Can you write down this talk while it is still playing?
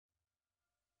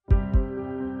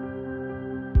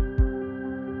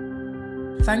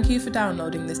Thank you for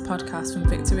downloading this podcast from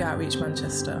Victory Outreach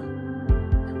Manchester.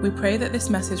 We pray that this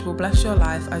message will bless your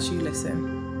life as you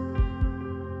listen.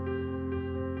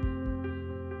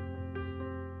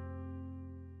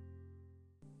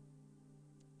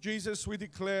 Jesus, we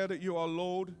declare that you are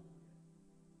Lord.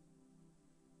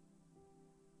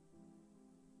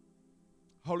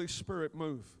 Holy Spirit,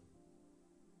 move.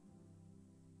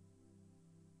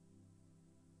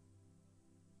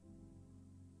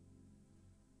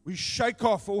 We shake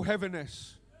off all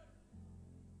heaviness.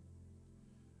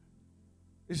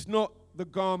 It's not the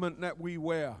garment that we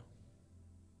wear.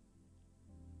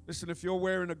 Listen, if you're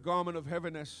wearing a garment of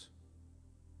heaviness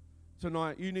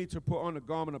tonight, you need to put on a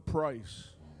garment of praise.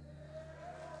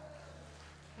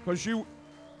 Because you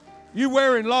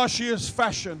wearing last year's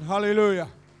fashion. Hallelujah.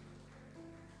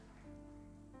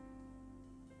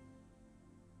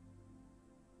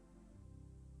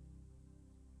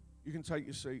 You can take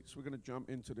your seats. We're going to jump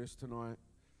into this tonight.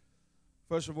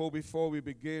 First of all, before we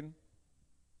begin,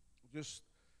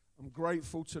 I'm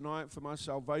grateful tonight for my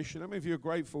salvation. How many of you are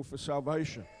grateful for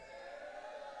salvation?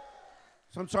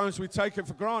 Sometimes we take it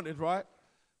for granted, right?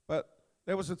 But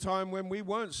there was a time when we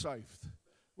weren't saved.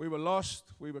 We were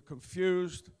lost. We were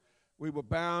confused. We were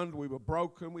bound. We were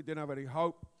broken. We didn't have any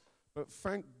hope. But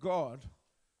thank God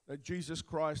that Jesus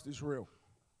Christ is real.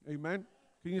 Amen?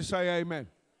 Can you say amen?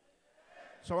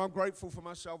 So I'm grateful for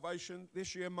my salvation.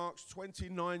 This year marks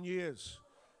 29 years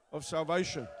of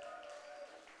salvation.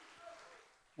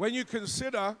 When you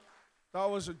consider that I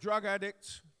was a drug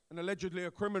addict and allegedly a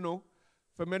criminal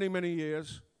for many, many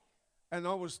years, and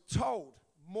I was told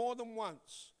more than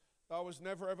once that I was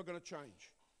never, ever going to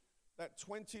change, that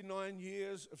 29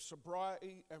 years of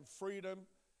sobriety and freedom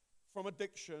from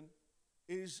addiction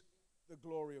is the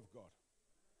glory of God.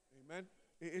 Amen?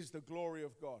 It is the glory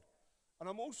of God. And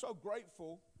I'm also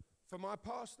grateful for my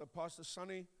pastor, Pastor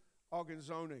Sonny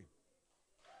Argenzoni.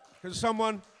 Can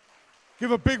someone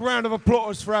give a big round of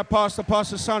applause for our pastor,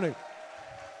 Pastor Sonny?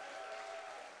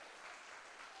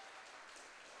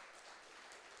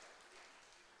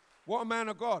 What a man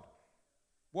of God.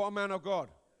 What a man of God.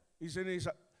 He's in his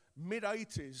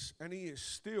mid-80s and he is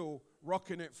still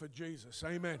rocking it for Jesus.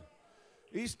 Amen.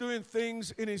 He's doing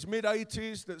things in his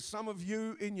mid-80s that some of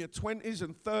you in your 20s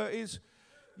and 30s,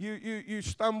 you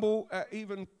stumble at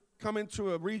even coming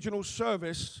to a regional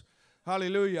service,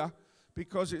 hallelujah,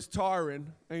 because it's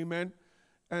tiring, amen.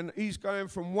 And he's going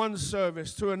from one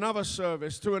service to another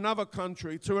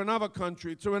country, to another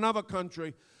country, to another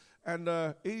country,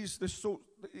 and he's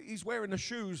wearing the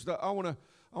shoes that I want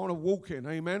to walk in,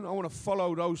 amen. I want to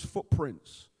follow those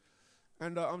footprints,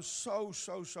 and I'm so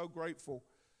grateful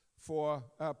for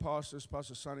our pastors,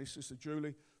 Pastor Sonny, Sister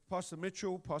Julie, Pastor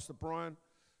Mitchell, Pastor Brian.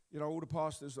 You know, all the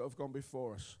pastors that have gone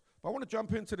before us. But I want to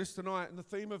jump into this tonight, and the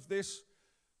theme of this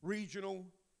regional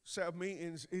set of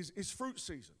meetings is fruit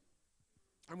season.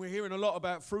 And we're hearing a lot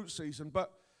about fruit season, but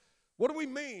what do we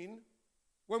mean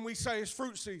when we say it's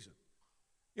fruit season?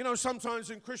 You know, sometimes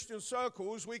in Christian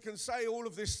circles, we can say all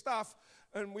of this stuff,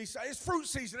 and we say it's fruit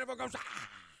season. Everyone goes, ah!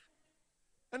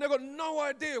 And they've got no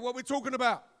idea what we're talking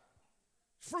about.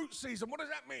 Fruit season, what does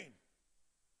that mean?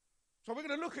 So we're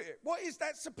going to look at it. What is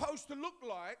that supposed to look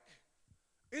like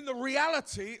in the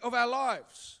reality of our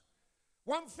lives?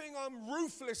 One thing I'm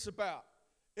ruthless about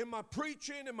in my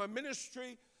preaching, in my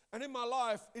ministry, and in my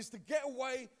life is to get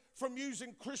away from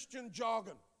using Christian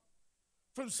jargon,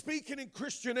 from speaking in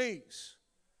Christianese.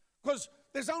 Because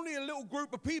there's only a little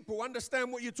group of people who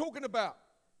understand what you're talking about.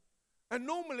 And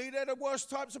normally they're the worst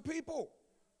types of people.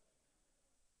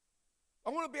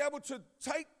 I want to be able to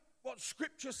take what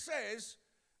Scripture says,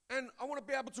 and I want to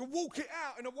be able to walk it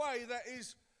out in a way that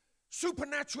is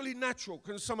supernaturally natural.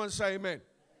 Can someone say amen? Amen.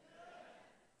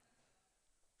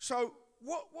 So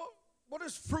what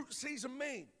does fruit season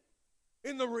mean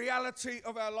in the reality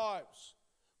of our lives?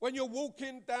 When you're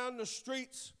walking down the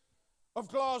streets of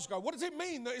Glasgow, what does it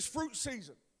mean that it's fruit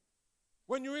season?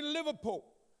 When you're in Liverpool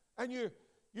and you're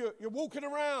walking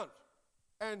around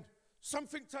and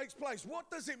something takes place,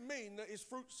 what does it mean that it's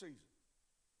fruit season?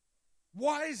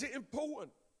 Why is it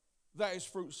important that is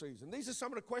fruit season? These are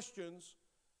some of the questions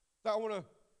that I want to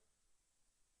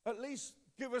at least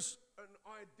give us an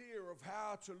idea of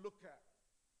how to look at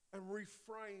and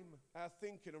reframe our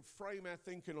thinking and frame our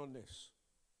thinking on this.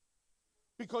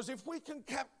 Because if we can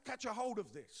catch a hold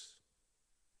of this,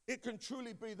 it can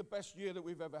truly be the best year that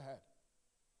we've ever had.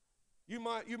 You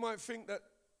might think that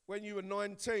when you were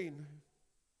 19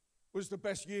 was the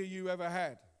best year you ever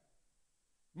had.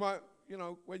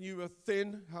 When you were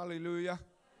thin, hallelujah.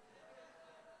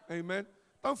 Amen.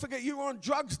 Don't forget you were on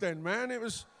drugs then, man.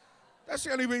 That's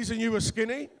the only reason you were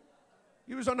skinny.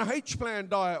 You was on the H plan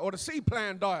diet or the C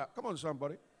plan diet. Come on,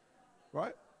 somebody.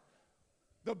 Right?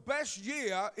 The best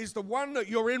year is the one that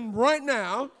you're in right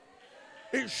now.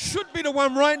 It should be the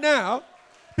one right now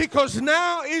because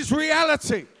now is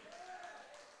reality.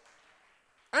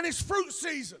 And it's fruit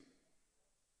season.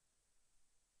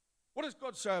 What does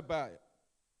God say about it?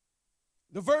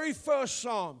 The very first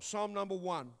Psalm, Psalm number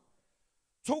 1,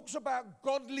 talks about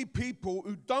godly people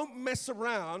who don't mess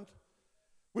around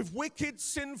with wicked,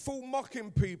 sinful, mocking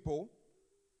people,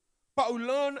 but who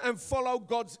learn and follow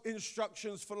God's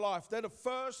instructions for life. They're the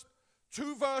first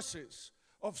 2 verses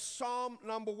of Psalm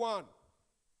number 1.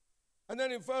 And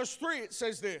then in verse 3 it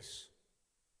says this.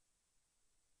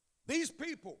 These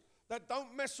people that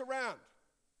don't mess around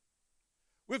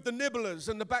with the nibblers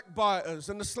and the backbiters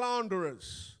and the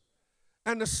slanderers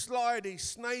and the slidey,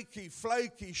 snaky,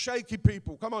 flaky, shaky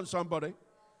people. Come on, somebody.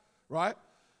 Right?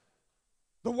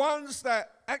 The ones that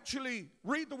actually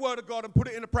read the word of God and put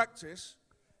it into practice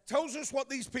tells us what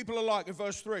these people are like in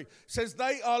verse 3. It says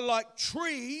they are like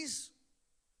trees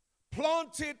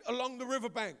planted along the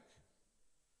riverbank,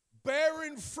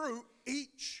 bearing fruit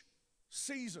each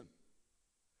season.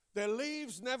 Their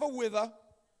leaves never wither,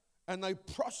 and they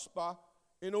prosper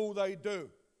in all they do.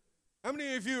 How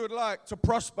many of you would like to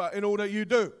prosper in all that you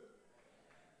do?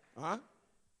 Huh?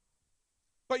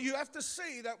 But you have to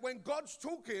see that when God's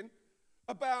talking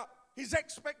about his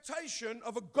expectation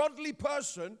of a godly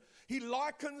person, he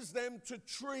likens them to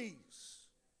trees.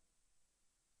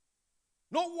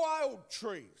 Not wild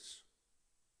trees.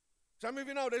 Some of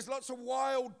you know there's lots of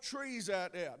wild trees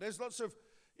out there. There's lots of,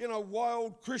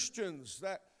 wild Christians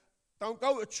that don't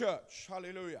go to church.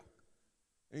 Hallelujah.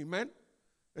 Amen.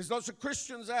 There's lots of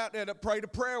Christians out there that prayed a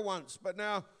prayer once, but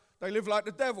now they live like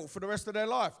the devil for the rest of their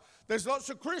life. There's lots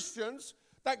of Christians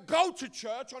that go to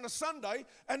church on a Sunday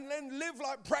and then live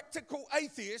like practical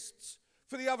atheists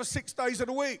for the other 6 days of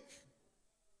the week.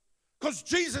 Because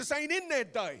Jesus ain't in their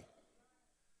day.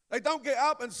 They don't get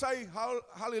up and say,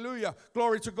 hallelujah,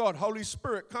 glory to God, Holy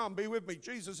Spirit, come, be with me,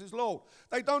 Jesus is Lord.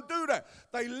 They don't do that.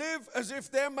 They live as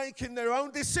if they're making their own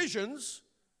decisions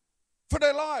for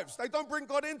their lives. They don't bring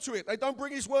God into it. They don't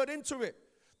bring his word into it.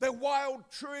 They're wild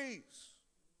trees.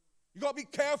 You got to be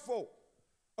careful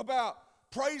about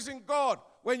praising God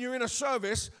when you're in a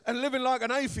service and living like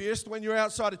an atheist when you're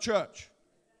outside of church.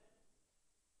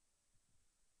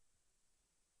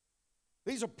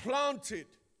 These are planted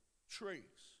trees.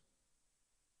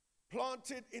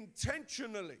 Planted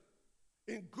intentionally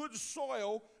in good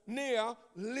soil near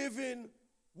living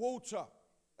water.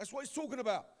 That's what he's talking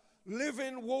about.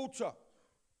 Living water.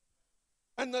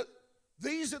 And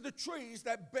these are the trees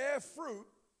that bear fruit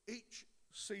each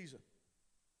season.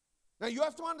 Now you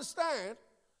have to understand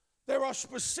there are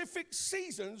specific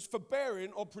seasons for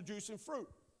bearing or producing fruit.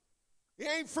 It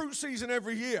ain't fruit season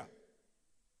every year.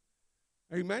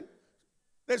 Amen.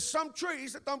 There's some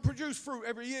trees that don't produce fruit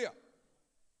every year.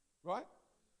 Right?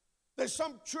 There's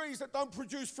some trees that don't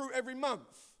produce fruit every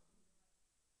month.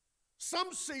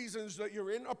 Some seasons that you're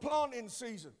in are planting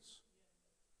seasons.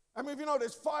 I mean,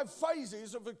 there's 5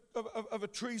 phases of a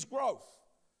tree's growth.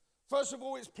 First of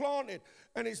all, it's planted,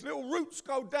 and its little roots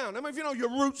go down. I mean, your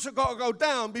roots have got to go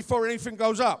down before anything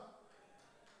goes up.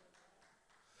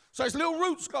 So its little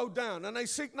roots go down, and they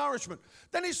seek nourishment.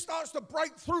 Then it starts to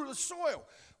break through the soil.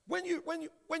 When you've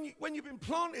been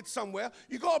planted somewhere,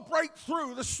 you've got to break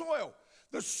through the soil.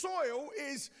 The soil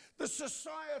is the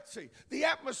society, the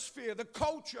atmosphere, the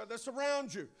culture that's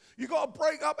around you. You've got to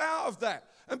break up out of that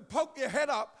and poke your head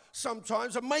up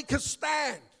sometimes and make a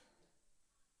stand.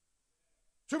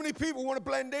 Too many people want to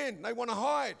blend in. They want to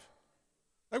hide.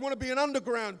 They want to be an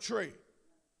underground tree.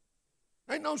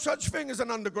 Ain't no such thing as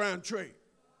an underground tree.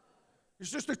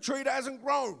 It's just a tree that hasn't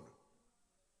grown.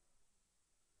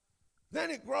 Then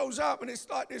it grows up, and it's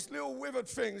like this little withered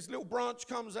thing. This little branch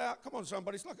comes out. Come on,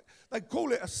 somebody. It's like they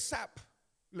call it a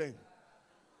sapling.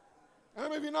 How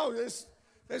many of you know this?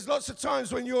 There's lots of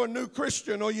times when you're a new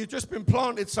Christian or you've just been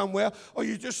planted somewhere or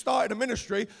you just started a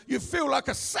ministry, you feel like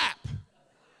a sapling.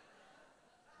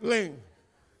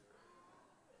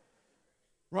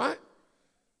 Right?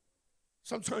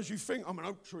 Sometimes you think, I'm an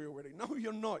oak tree already. No,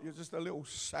 you're not. You're just a little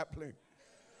sapling.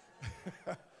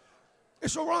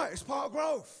 It's all right. It's part of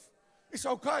growth. It's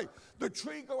okay. The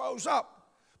tree grows up,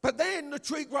 but then the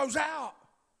tree grows out.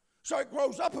 So it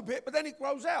grows up a bit, but then it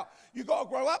grows out. You've got to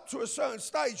grow up to a certain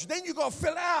stage. Then you've got to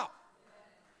fill out.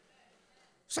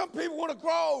 Some people want to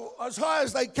grow as high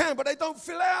as they can, but they don't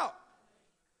fill out.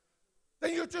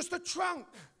 Then you're just a trunk.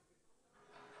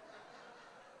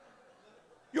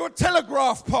 You're a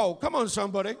telegraph pole. Come on,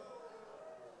 somebody.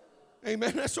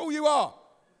 Amen. That's all you are.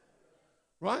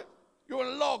 Right? You're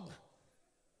a log.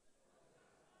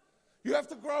 You have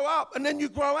to grow up, and then you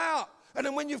grow out. And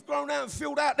then when you've grown out and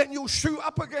filled out, then you'll shoot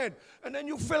up again. And then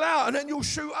you'll fill out, and then you'll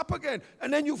shoot up again.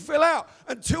 And then you'll fill out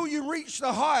until you reach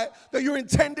the height that you're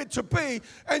intended to be,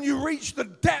 and you reach the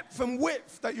depth and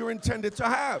width that you're intended to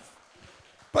have.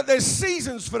 But there's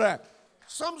seasons for that.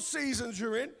 Some seasons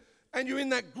you're in, and you're in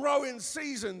that growing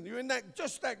season. You're in that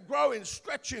growing,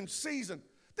 stretching season.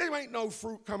 There ain't no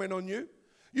fruit coming on you.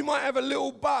 You might have a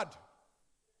little bud.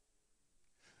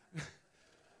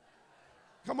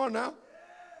 Come on now.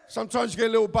 Sometimes you get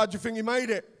a little bud, you think you made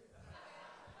it.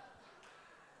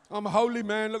 I'm a holy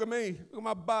man, look at me. Look at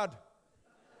my bud.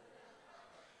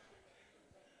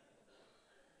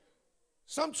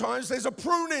 Sometimes there's a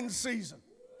pruning season.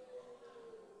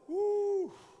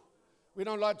 Woo. We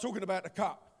don't like talking about the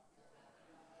cut.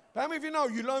 But how many of you know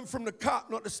you learn from the cut,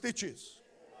 not the stitches?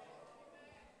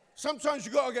 Sometimes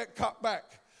you got to get cut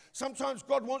back. Sometimes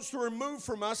God wants to remove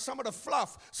from us some of the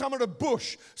fluff, some of the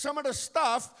bush, some of the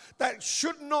stuff that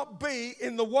should not be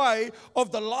in the way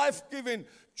of the life-giving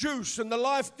juice and the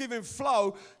life-giving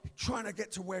flow, trying to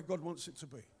get to where God wants it to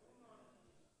be.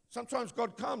 Sometimes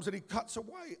God comes and he cuts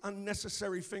away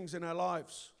unnecessary things in our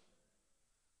lives.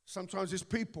 Sometimes it's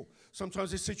people.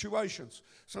 Sometimes it's situations.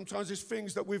 Sometimes it's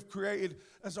things that we've created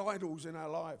as idols in our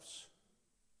lives.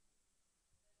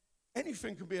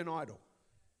 Anything can be an idol.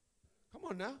 Come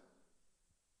on now.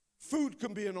 Food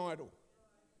can be an idol.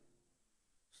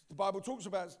 The Bible talks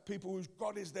about people whose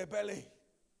God is their belly.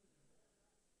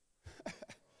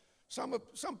 Some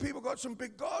people got some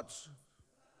big gods.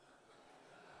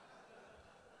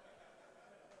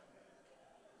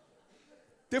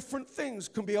 Different things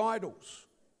can be idols.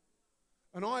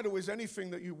 An idol is anything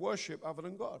that you worship other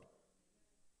than God.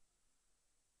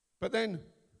 But then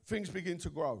things begin to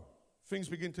grow. Things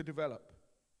begin to develop.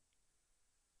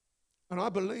 And I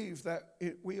believe that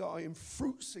we are in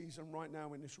fruit season right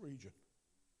now in this region.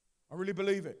 I really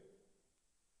believe it.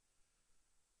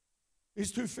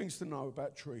 There's two things to know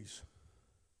about trees.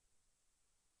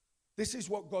 This is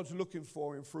what God's looking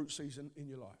for in fruit season in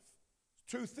your life.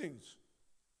 Two things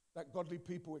that godly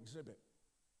people exhibit.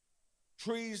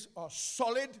 Trees are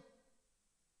solid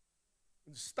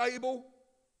and stable,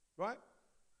 right?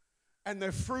 And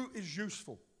their fruit is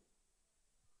useful.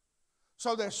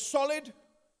 So they're solid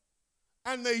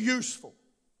and they're useful.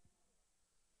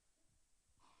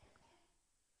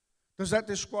 Does that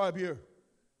describe you?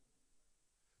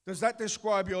 Does that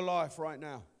describe your life right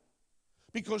now?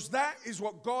 Because that is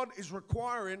what God is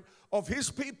requiring of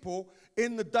his people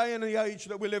in the day and the age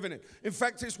that we're living in. In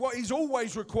fact, it's what he's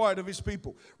always required of his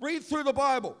people. Read through the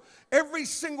Bible. Every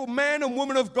single man and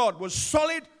woman of God was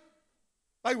solid.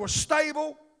 They were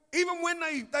stable. Even when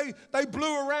they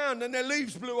blew around and their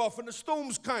leaves blew off and the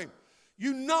storms came.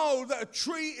 You know that a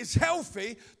tree is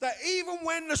healthy, that even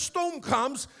when the storm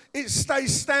comes, it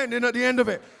stays standing at the end of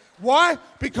it. Why?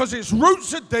 Because its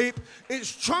roots are deep,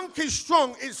 its trunk is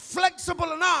strong, it's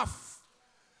flexible enough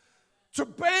to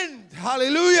bend.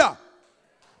 Hallelujah.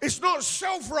 It's not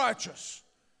self-righteous.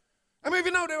 I mean, if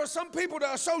you know, there are some people that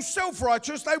are so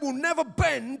self-righteous, they will never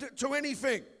bend to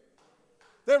anything.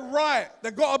 They're right.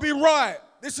 They've got to be right.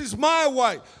 This is my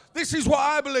way. This is what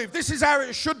I believe. This is how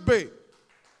it should be.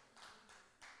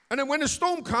 And then when the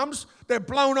storm comes, they're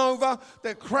blown over,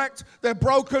 they're cracked, they're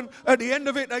broken. At the end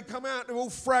of it, they come out, they're all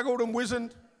fraggled and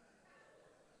wizened.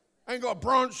 Ain't got a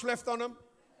branch left on them.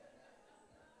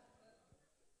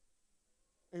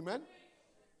 Amen?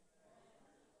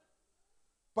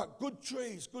 But good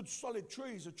trees, good solid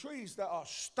trees are trees that are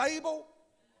stable,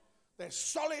 they're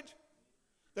solid,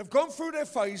 they've gone through their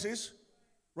phases,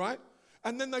 right?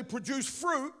 And then they produce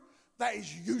fruit that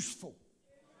is useful.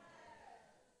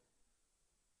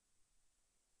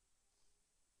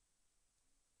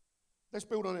 Let's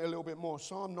build on it a little bit more.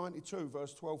 Psalm 92,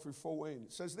 verse 12 through 14.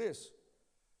 It says this.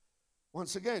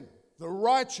 Once again, the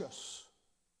righteous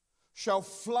shall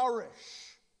flourish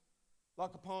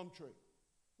like a palm tree.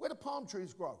 Where do palm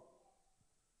trees grow?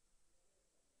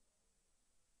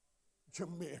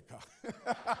 Jamaica.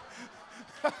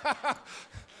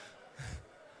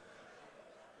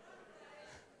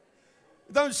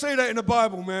 Don't see that in the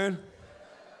Bible, man.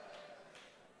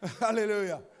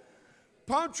 Hallelujah.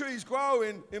 Palm trees grow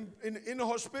in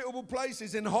hospitable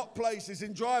places, in hot places,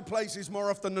 in dry places more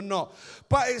often than not.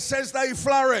 But it says they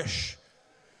flourish.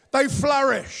 They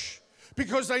flourish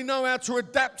because they know how to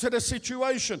adapt to the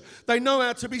situation. They know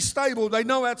how to be stable. They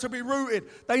know how to be rooted.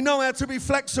 They know how to be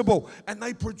flexible. And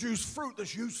they produce fruit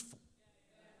that's useful.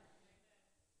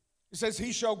 It says,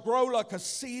 he shall grow like a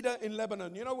cedar in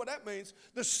Lebanon. You know what that means?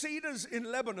 The cedars in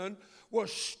Lebanon were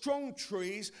strong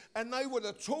trees, and they were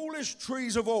the tallest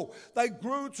trees of all. They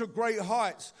grew to great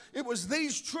heights. It was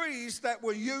these trees that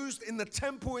were used in the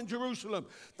temple in Jerusalem.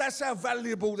 That's how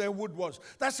valuable their wood was.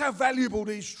 That's how valuable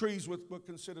these trees were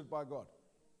considered by God.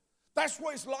 That's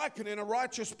what it's likening a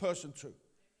righteous person to.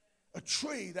 A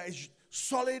tree that is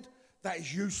solid, that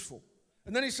is useful.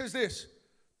 And then he says this,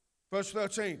 verse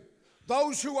 13.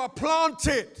 Those who are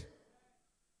planted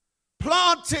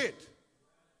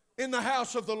in the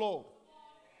house of the Lord.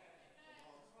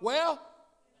 Where?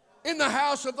 In the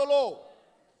house of the Lord.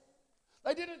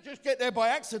 They didn't just get there by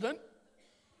accident.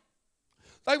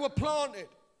 They were planted.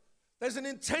 There's an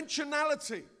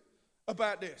intentionality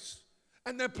about this.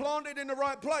 And they're planted in the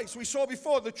right place. We saw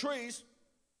before the trees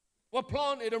were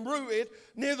planted and rooted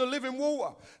near the living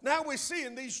water. Now we're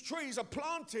seeing these trees are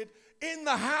planted in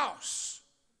the house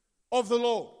of the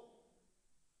Lord.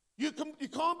 You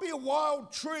can't be a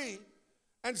wild tree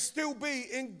and still be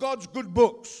in God's good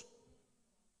books.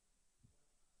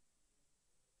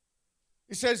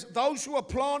 It says, those who are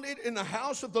planted in the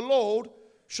house of the Lord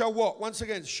shall what? Once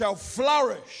again, shall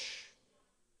flourish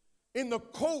in the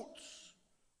courts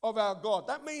of our God.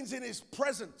 That means in his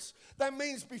presence. That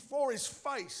means before his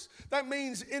face. That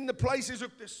means in the places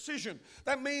of decision.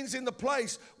 That means in the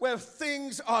place where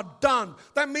things are done.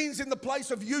 That means in the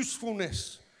place of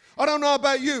usefulness. I don't know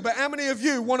about you, but how many of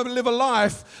you want to live a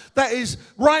life that is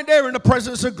right there in the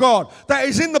presence of God, that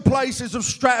is in the places of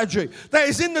strategy, that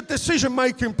is in the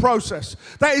decision-making process,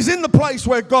 that is in the place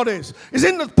where God is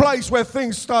in the place where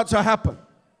things start to happen?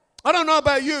 I don't know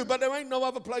about you, but there ain't no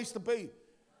other place to be.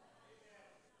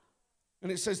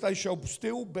 And it says they shall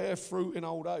still bear fruit in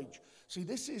old age. See,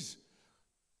 this is,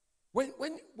 when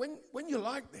you're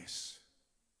like this,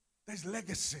 there's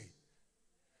legacy.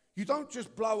 You don't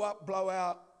just blow up, blow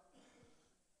out.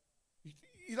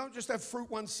 You don't just have fruit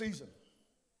one season.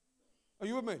 Are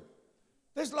you with me?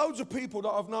 There's loads of people that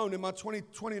I've known in my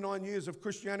 29 years of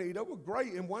Christianity that were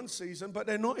great in one season, but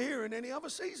they're not here in any other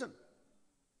season.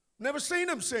 Never seen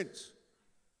them since.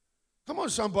 Come on,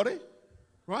 somebody,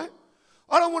 right?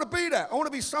 I don't want to be that. I want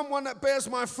to be someone that bears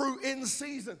my fruit in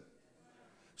season.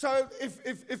 So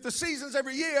if the season's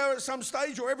every year at some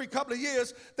stage or every couple of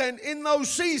years, then in those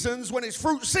seasons, when it's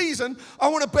fruit season, I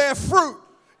want to bear fruit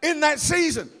in that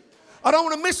season. I don't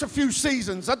want to miss a few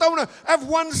seasons. I don't want to have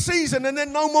one season and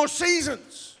then no more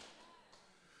seasons.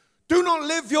 Do not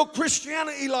live your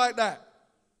Christianity like that.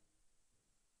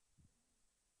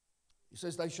 He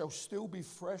says they shall still be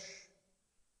fresh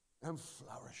and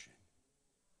flourishing.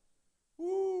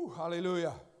 Woo,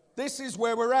 hallelujah. This is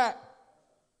where we're at.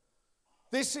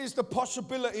 This is the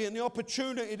possibility and the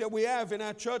opportunity that we have in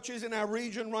our churches, in our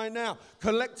region right now,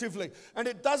 collectively. And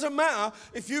it doesn't matter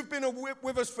if you've been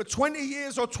with us for 20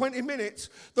 years or 20 minutes.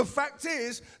 The fact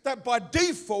is that by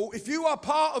default, if you are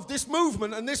part of this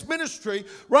movement and this ministry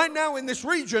right now in this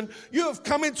region, you have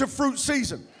come into fruit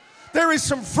season. There is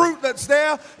some fruit that's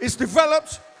there. It's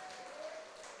developed.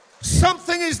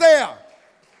 Something is there.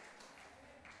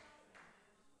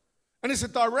 And it's a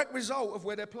direct result of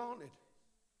where they're planted.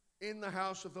 In the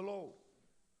house of the Lord.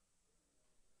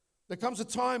 There comes a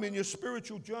time in your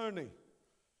spiritual journey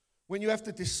when you have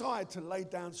to decide to lay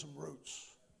down some roots.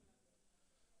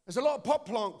 There's a lot of pot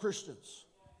plant Christians.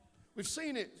 We've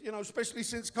seen it, especially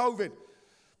since COVID.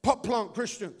 Pot plant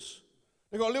Christians.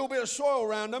 They've got a little bit of soil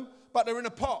around them, but they're in a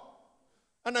pot.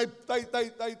 And they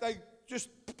just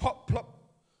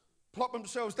plop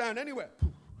themselves down anywhere.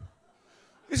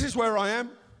 This is where I am.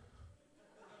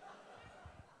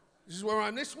 This is where I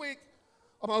am this week.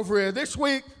 I'm over here this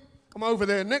week. I'm over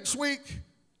there next week.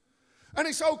 And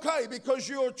it's okay because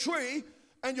you're a tree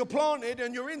and you're planted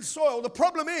and you're in soil. The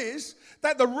problem is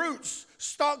that the roots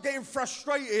start getting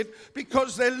frustrated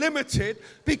because they're limited,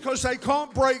 because they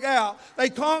can't break out. They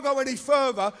can't go any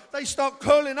further. They start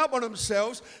curling up on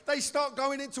themselves. They start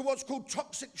going into what's called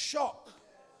toxic shock.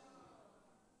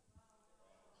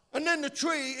 And then the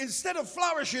tree, instead of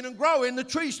flourishing and growing, the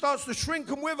tree starts to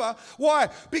shrink and wither. Why?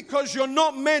 Because you're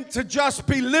not meant to just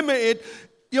be limited.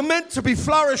 You're meant to be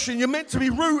flourishing. You're meant to be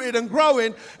rooted and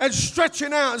growing and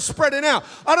stretching out and spreading out.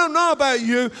 I don't know about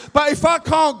you, but if I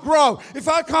can't grow, if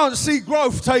I can't see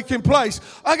growth taking place,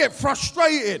 I get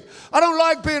frustrated. I don't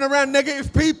like being around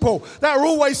negative people that are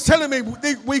always telling me,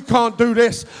 we can't do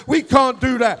this. We can't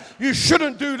do that. You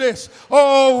shouldn't do this.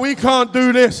 Oh, we can't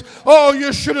do this. Oh,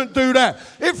 you shouldn't do that.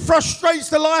 It frustrates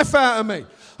the life out of me.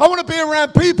 I want to be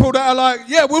around people that are like,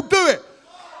 yeah, we'll do it.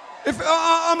 If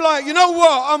I'm like, you know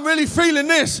what? I'm really feeling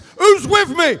this. Who's with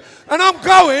me? And I'm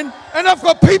going. And I've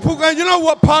got people going, you know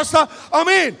what, Pastor? I'm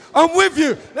in. I'm with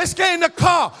you. Let's get in the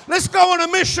car. Let's go on a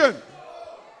mission.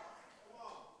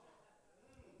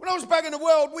 When I was back in the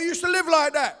world, we used to live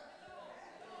like that.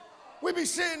 We'd be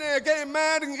sitting there getting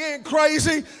mad and getting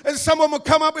crazy, and someone would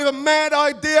come up with a mad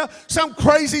idea, some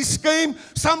crazy scheme,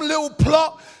 some little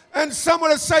plot, and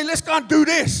someone would say, let's go and do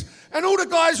this. And all the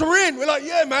guys were in. We're like,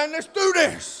 yeah, man, let's do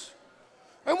this.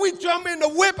 And we'd jump in the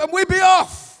whip and we'd be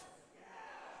off.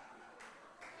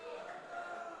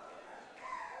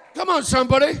 Come on,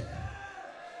 somebody.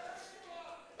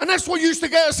 And that's what used to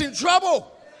get us in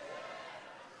trouble.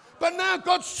 But now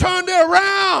God's turned it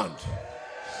around.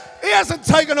 He hasn't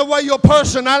taken away your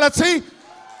personality.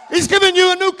 He's given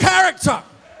you a new character.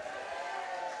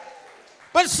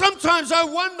 But sometimes I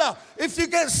wonder if you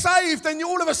get saved and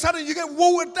all of a sudden you get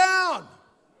watered down.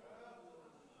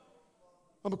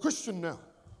 I'm a Christian now.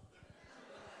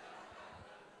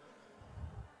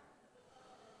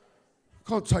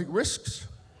 Can't take risks.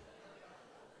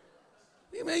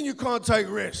 What do you mean you can't take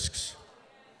risks?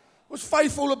 What's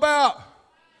faith all about?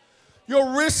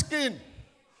 You're risking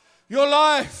your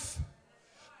life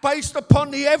based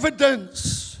upon the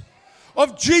evidence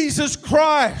of Jesus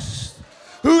Christ,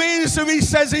 who is who he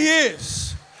says he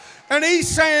is. And he's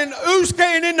saying, who's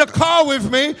getting in the car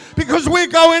with me? Because we're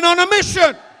going on a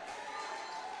mission.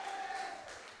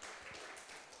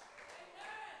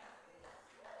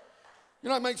 You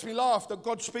know, it makes me laugh that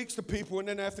God speaks to people and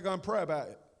then they have to go and pray about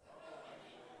it.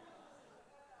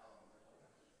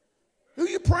 Who are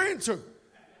you praying to?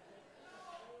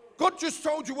 God just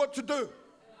told you what to do,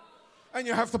 and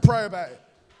you have to pray about it.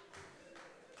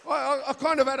 I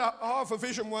kind of had a half a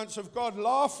vision once of God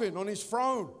laughing on his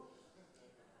throne.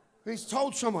 He's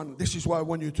told someone, this is what I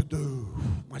want you to do,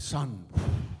 my son.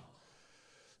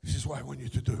 This is what I want you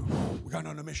to do. We're going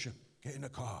on a mission. Get in the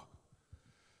car.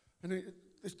 And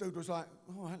this dude was like,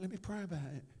 all right, let me pray about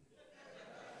it.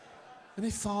 Let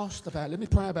me fast about it. Let me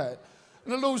pray about it.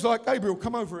 And the Lord's like, Gabriel,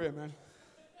 come over here, man.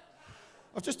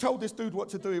 I've just told this dude what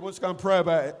to do. He wants to go and pray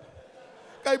about it.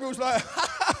 Gabriel's like,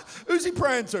 who's he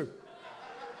praying to?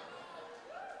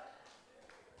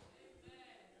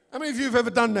 How many of you have ever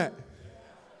done that?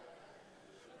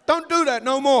 Don't do that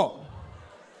no more.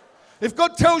 If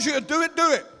God tells you to do it,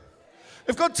 do it.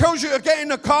 If God tells you to get in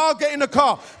the car, get in the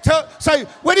car. Say,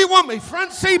 where do you want me?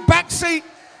 Front seat, back seat,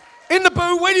 in the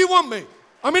booth, where do you want me?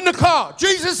 I'm in the car.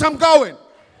 Jesus, I'm going.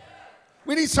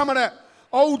 We need some of that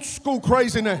old school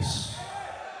craziness.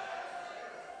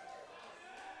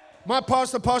 My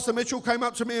pastor, Pastor Mitchell, came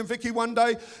up to me and Vicky one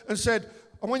day and said,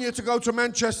 I want you to go to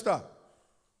Manchester.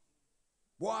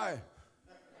 Why?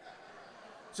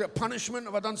 Is it a punishment?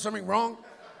 Have I done something wrong?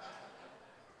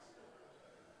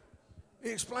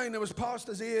 He explained there was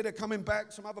pastors here, they're coming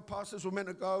back. Some other pastors were meant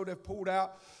to go, they've pulled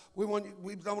out. We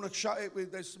don't want to shut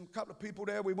it. There's some couple of people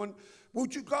there.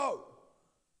 Would you go?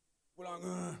 We're like,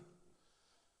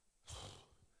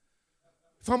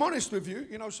 If I'm honest with you,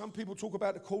 you know, some people talk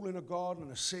about the calling of God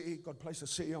and a city. God placed a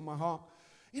city on my heart.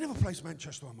 He never placed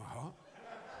Manchester on my heart.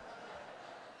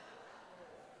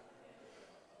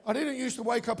 I didn't used to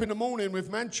wake up in the morning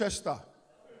with Manchester.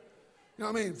 You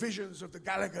know what I mean? Visions of the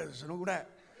Gallaghers and all that.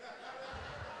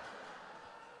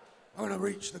 I want to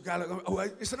reach the Gallagher.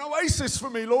 It's an oasis for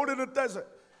me, Lord, in the desert.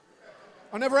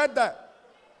 I never had that.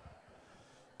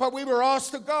 But we were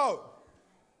asked to go.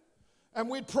 And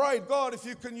we prayed, God, if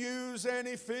you can use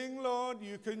anything, Lord,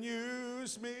 you can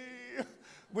use me.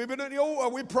 We've been at the altar.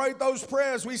 We prayed those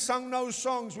prayers. We sung those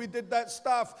songs. We did that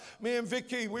stuff. Me and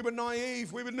Vicky, we were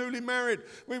naive. We were newly married.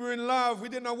 We were in love. We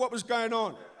didn't know what was going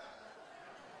on.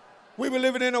 We were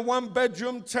living in a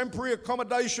one-bedroom temporary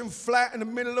accommodation flat in the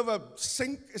middle of a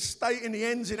sink estate in the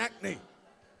ends in Hackney.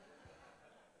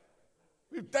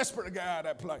 We were desperate to get out of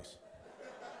that place.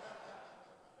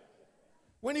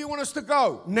 When do you want us to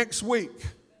go? Next week.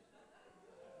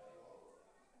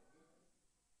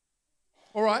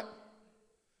 All right.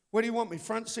 Where do you want me?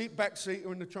 Front seat, back seat,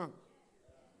 or in the trunk?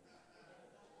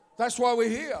 That's why we're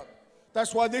here.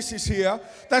 That's why this is here.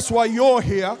 That's why you're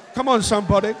here. Come on,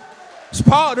 somebody. It's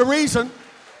part of the reason.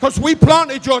 Because we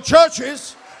planted your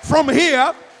churches from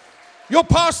here. Your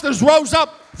pastors rose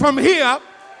up from here.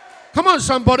 Come on,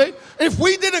 somebody. If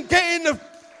we didn't get in the...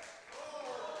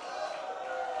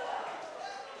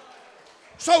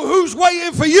 So who's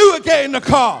waiting for you to get in the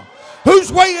car?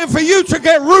 Who's waiting for you to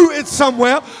get rooted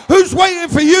somewhere? Who's waiting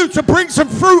for you to bring some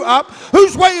fruit up?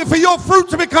 Who's waiting for your fruit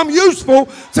to become useful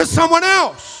to someone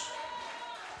else?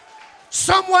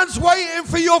 Someone's waiting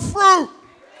for your fruit.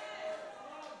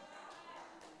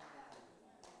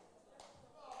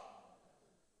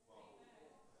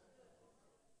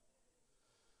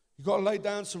 You've got to lay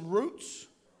down some roots.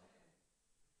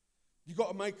 You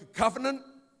got to make a covenant.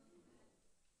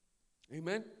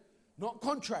 Amen. Not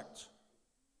contract.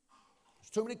 There's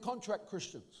too many contract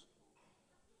Christians.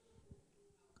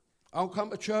 I'll come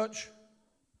to church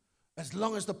as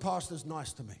long as the pastor's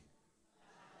nice to me.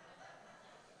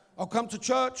 I'll come to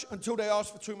church until they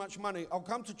ask for too much money. I'll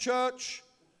come to church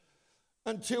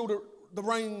until the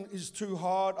rain is too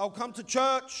hard. I'll come to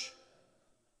church,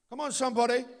 come on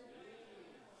somebody,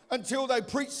 until they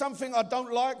preach something I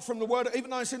don't like from the Word, even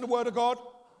though it's in the Word of God.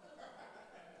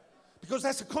 Because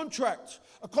that's a contract.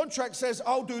 A contract says,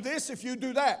 I'll do this if you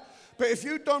do that. But if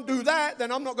you don't do that, then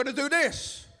I'm not going to do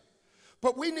this.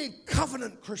 But we need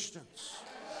covenant Christians.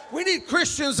 We need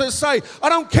Christians that say, I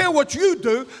don't care what you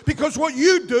do, because what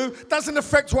you do doesn't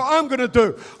affect what I'm going to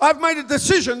do. I've made a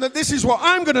decision that this is what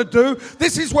I'm going to do.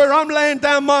 This is where I'm laying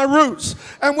down my roots.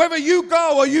 And whether you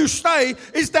go or you stay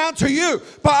is down to you.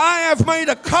 But I have made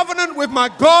a covenant with my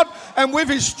God and with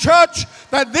His church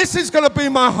that this is going to be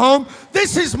my home.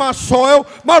 This is my soil.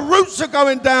 My roots are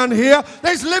going down here.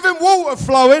 There's living water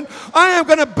flowing. I am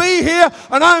going to be here,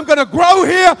 and I am going to grow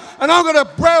here, and I'm going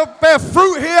to bear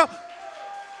fruit here.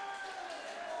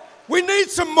 We need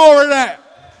some more of that.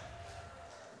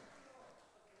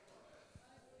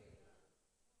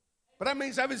 But that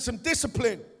means having some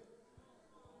discipline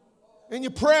in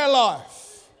your prayer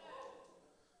life,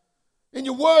 in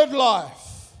your word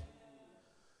life.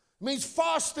 It means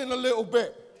fasting a little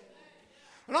bit.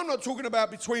 And I'm not talking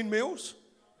about between meals.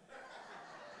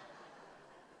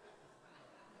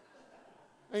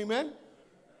 Amen.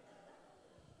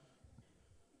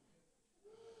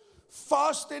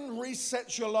 Fasting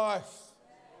resets your life.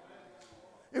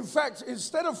 In fact,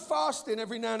 instead of fasting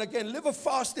every now and again, live a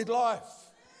fasted life.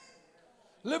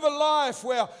 Live a life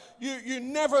where you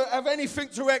never have anything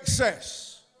to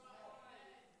excess.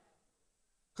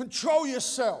 Control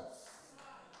yourself.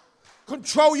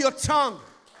 Control your tongue.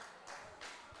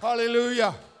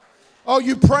 Hallelujah. Oh,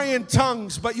 you pray in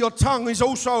tongues, but your tongue is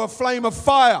also a flame of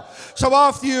fire. So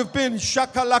after you've been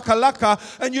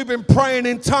shaka-laka-laka and you've been praying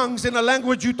in tongues in a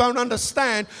language you don't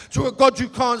understand to a God you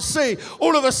can't see,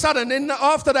 all of a sudden,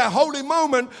 after that holy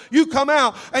moment, you come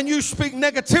out and you speak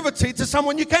negativity to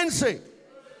someone you can see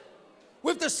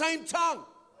with the same tongue.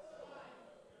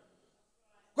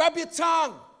 Grab your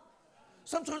tongue.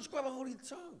 Sometimes grab a holy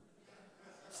tongue.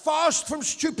 Fast from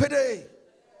stupidity.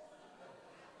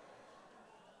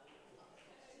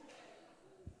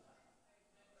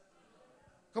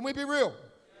 Can we be real?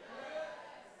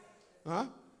 Huh?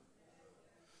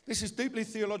 This is deeply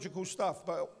theological stuff,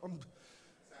 but I'm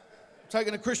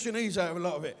taking the Christianese out of a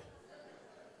lot of it.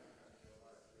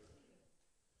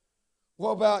 What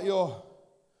about your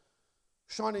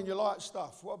shining your light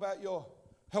stuff? What about your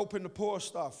helping the poor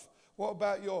stuff? What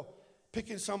about your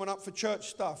picking someone up for church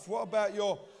stuff? What about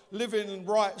your living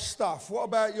right stuff? What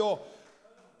about your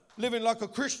living like a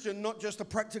Christian, not just a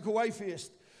practical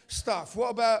atheist stuff?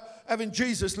 What about having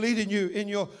Jesus leading you in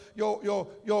your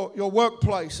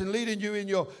workplace and leading you in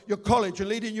your college and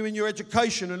leading you in your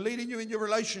education and leading you in your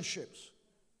relationships?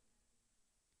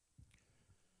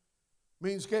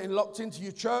 Means getting locked into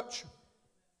your church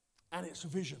and it's a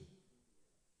vision.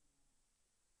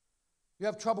 You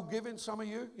have trouble giving, some of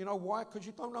you. You know why? Because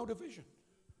you don't know the vision.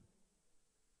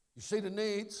 You see the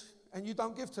needs and you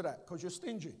don't give to that because you're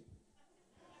stingy.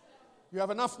 You have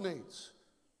enough needs.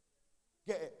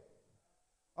 Get it.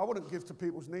 I wouldn't give to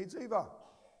people's needs either.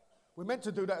 We're meant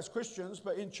to do that as Christians,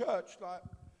 but in church, like,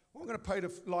 what am I going to pay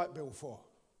the light bill for?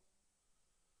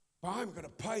 But I'm going to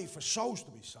pay for souls to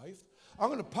be saved. I'm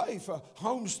going to pay for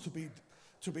homes to be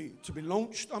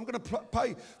launched. I'm going to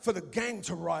pay for the gang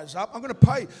to rise up. I'm going to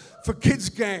pay for kids'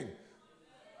 gang.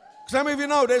 Because how many of you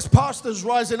know there's pastors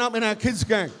rising up in our kids'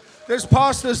 gang? There's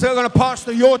pastors that are going to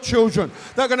pastor your children.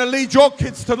 They're going to lead your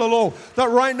kids to the Lord. That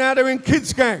right now they're in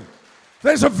kids' gang.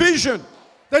 There's a vision.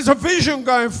 There's a vision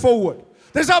going forward.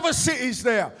 There's other cities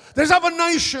there. There's other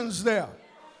nations there.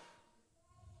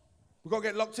 We've got to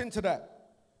get locked into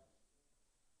that.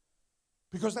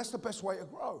 Because that's the best way to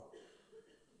grow.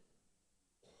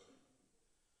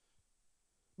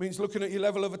 Means looking at your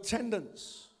level of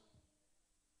attendance.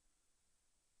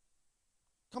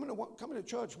 Coming to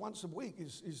church once a week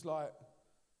is like,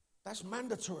 that's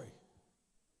mandatory.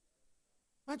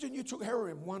 Imagine you took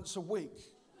heroin once a week.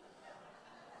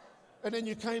 And then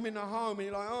you came in the home and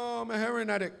you're like, oh, I'm a heroin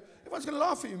addict. Everyone's going to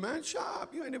laugh at you, man. Shut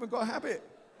up. You ain't even got a habit.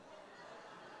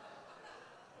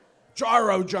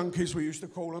 Gyro junkies, we used to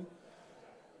call them.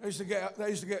 They used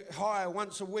to get high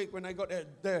once a week when they got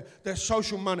their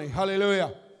social money.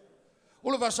 Hallelujah.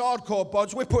 All of us hardcore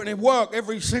bods, we're putting in work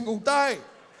every single day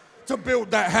to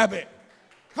build that habit.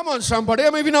 Come on, somebody.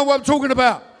 How many of you know what I'm talking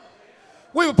about?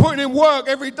 We were putting in work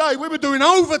every day. We were doing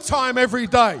overtime every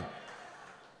day.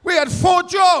 We had 4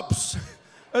 jobs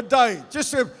a day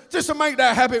just to make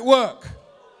that habit work.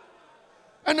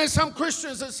 And there's some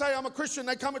Christians that say, I'm a Christian.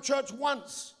 They come to church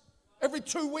once every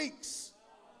 2 weeks.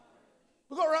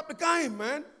 We've got to up the game,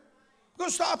 man. We've got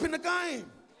to start up in the game.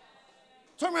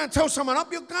 Turn around and tell someone,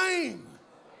 up your game.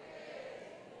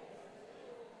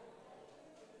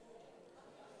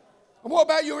 And what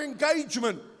about your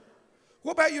engagement?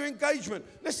 What about your engagement?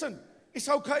 Listen, it's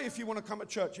okay if you want to come to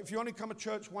church. If you only come to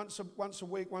church once a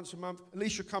week, once a month, at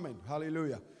least you're coming.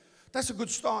 Hallelujah. That's a good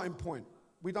starting point.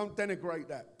 We don't denigrate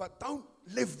that. But don't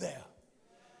live there.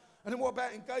 And then what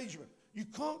about engagement? You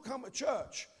can't come to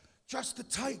church just to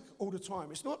take all the time.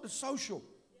 It's not the social.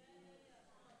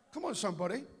 Come on,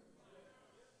 somebody.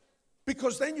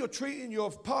 Because then you're treating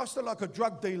your pastor like a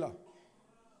drug dealer.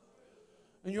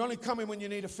 And you're only coming when you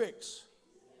need a fix.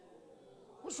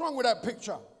 What's wrong with that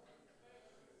picture?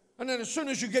 And then as soon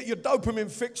as you get your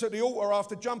dopamine fix at the altar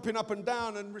after jumping up and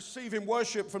down and receiving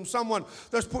worship from someone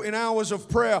that's put in hours of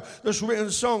prayer, that's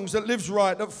written songs, that lives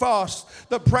right, that fasts,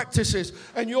 that practices,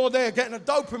 and you're there getting a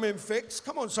dopamine fix,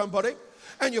 come on somebody,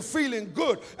 and you're feeling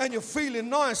good, and you're feeling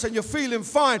nice, and you're feeling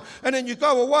fine, and then you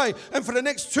go away, and for the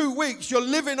next 2 weeks you're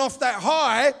living off that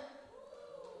high,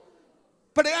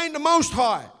 but it ain't the most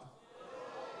high.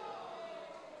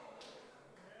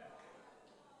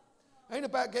 It ain't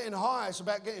about getting high, it's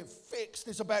about getting fixed,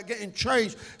 it's about getting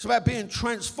changed, it's about being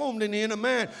transformed in the inner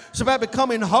man, it's about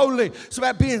becoming holy, it's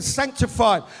about being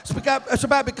sanctified, it's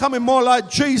about becoming more like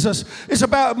Jesus, it's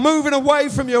about moving away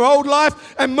from your old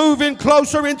life and moving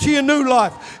closer into your new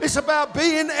life, it's about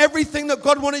being everything that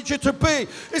God wanted you to be,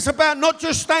 it's about not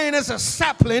just staying as a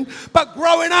sapling, but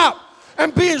growing up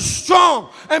and being strong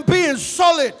and being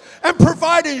solid and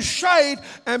providing shade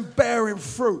and bearing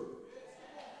fruit.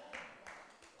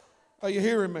 Are you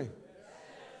hearing me?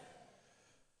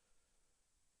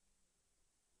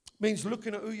 Means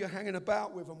looking at who you're hanging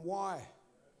about with and why.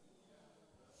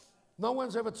 No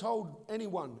one's ever told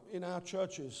anyone in our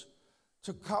churches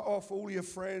to cut off all your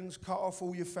friends, cut off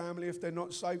all your family if they're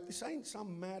not saved. This ain't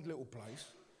some mad little place.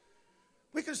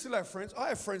 We can still have friends. I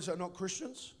have friends that are not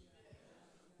Christians.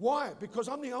 Why? Because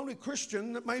I'm the only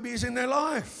Christian that maybe is in their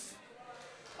life.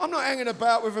 I'm not hanging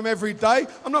about with them every day.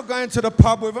 I'm not going to the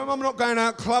pub with them. I'm not going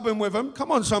out clubbing with them.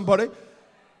 Come on, somebody.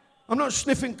 I'm not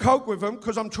sniffing coke with them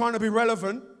because I'm trying to be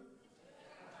relevant.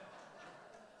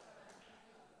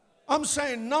 I'm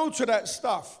saying no to that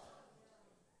stuff.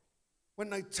 When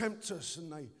they tempt us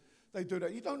and they do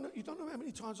that. You don't know how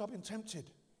many times I've been tempted.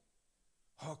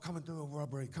 Oh, come and do a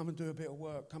robbery. Come and do a bit of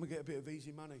work. Come and get a bit of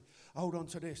easy money. Hold on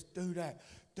to this. Do that.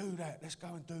 Do that. Let's go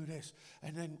and do this.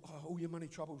 And then all your money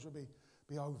troubles will be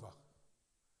over.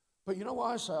 But you know what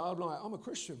I say? I'm a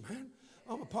Christian, man.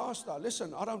 I'm a pastor.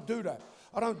 Listen, I don't do that.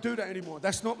 I don't do that anymore.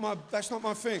 That's not my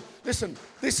thing. Listen,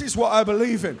 this is what I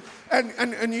believe in.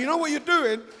 And you know what you're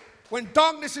doing? When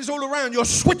darkness is all around, you're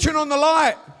switching on the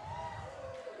light.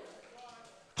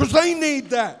 Because they need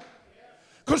that.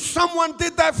 Because someone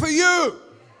did that for you.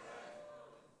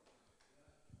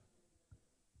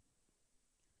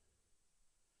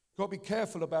 Got to be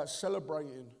careful about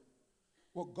celebrating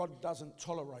what God doesn't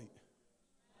tolerate.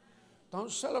 Don't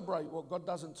celebrate what God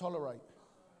doesn't tolerate.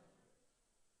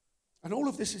 And all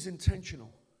of this is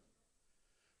intentional.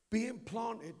 Being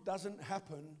planted doesn't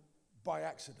happen by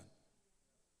accident.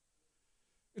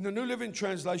 In the New Living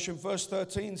Translation, verse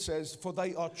 13 says, "For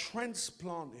they are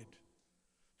transplanted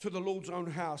to the Lord's own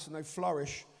house, and they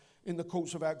flourish in the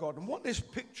courts of our God." And what this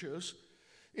pictures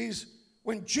is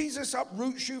when Jesus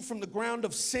uproots you from the ground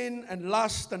of sin and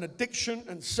lust and addiction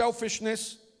and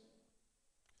selfishness,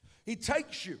 he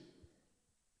takes you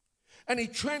and he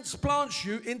transplants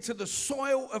you into the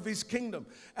soil of his kingdom.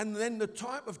 And then the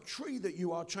type of tree that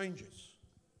you are changes.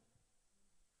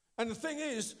 And the thing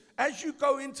is, as you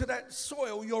go into that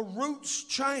soil, your roots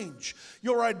change.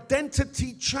 Your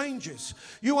identity changes.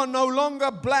 You are no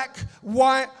longer black,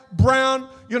 white, brown.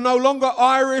 You're no longer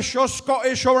Irish or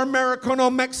Scottish or American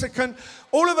or Mexican.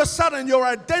 All of a sudden, your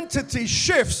identity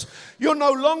shifts. You're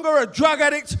no longer a drug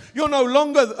addict. You're no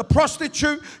longer a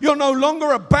prostitute. You're no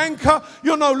longer a banker.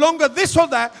 You're no longer this or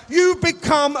that. You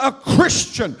become a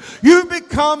Christian. You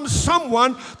become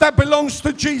someone that belongs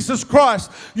to Jesus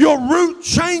Christ. Your root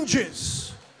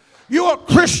changes. You are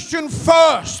Christian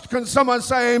first. Can someone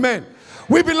say amen?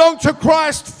 We belong to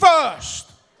Christ first.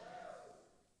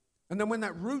 And then when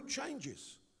that root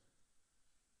changes,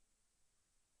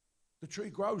 the tree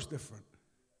grows different.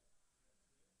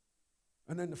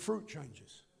 And then the fruit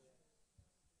changes.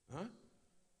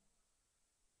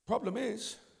 Problem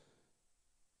is,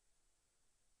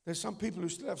 There's some people who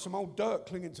still have some old dirt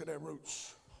clinging to their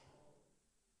roots.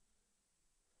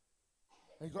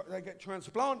 They get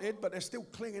transplanted, but they're still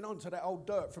clinging on to that old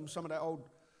dirt from some of that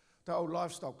old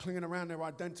lifestyle, clinging around their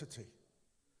identity.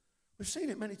 We've seen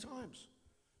it many times.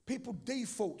 People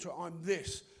default to, I'm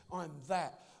this, I'm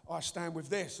that. I stand with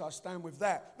this, I stand with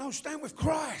that. No, stand with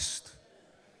Christ.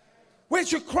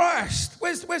 Where's your Christ?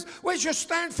 Where's your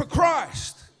stand for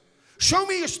Christ? Show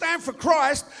me your stand for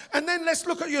Christ, and then let's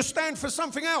look at your stand for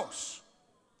something else.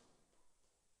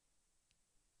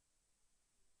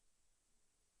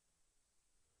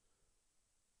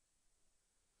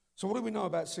 So what do we know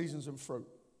about seasons and fruit?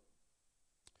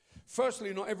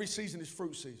 Firstly, not every season is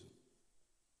fruit season.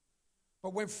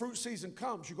 But when fruit season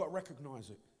comes, you've got to recognize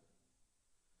it.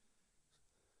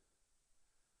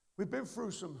 We've been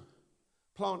through some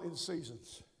planting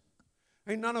seasons.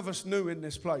 Ain't none of us new in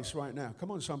this place right now.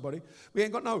 Come on, somebody. We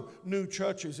ain't got no new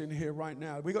churches in here right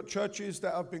now. We got churches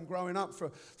that have been growing up for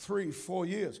 3-4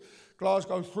 years.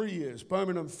 Glasgow, 3 years.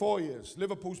 Birmingham, 4 years.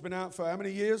 Liverpool's been out for how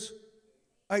many years?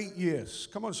 8 years.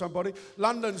 Come on, somebody.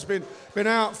 London's been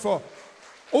out for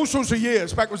all sorts of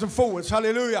years, backwards and forwards.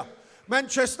 Hallelujah.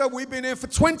 Manchester, we've been here for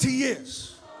 20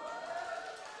 years.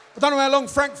 I don't know how long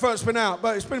Frankfurt's been out,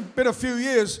 but it's been a few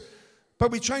years.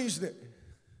 But we changed it.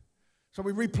 So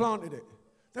we replanted it.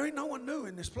 There ain't no one new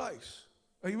in this place.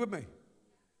 Are you with me?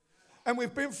 And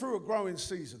we've been through a growing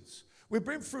seasons. We've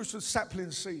been through some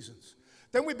sapling seasons.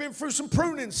 Then we've been through some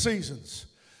pruning seasons.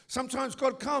 Sometimes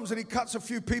God comes and he cuts a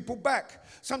few people back.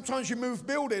 Sometimes you move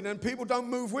building and people don't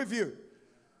move with you.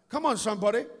 Come on,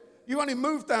 somebody. You only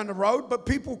move down the road, but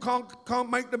people can't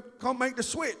make the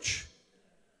switch.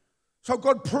 So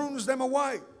God prunes them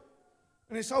away.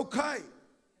 And it's okay.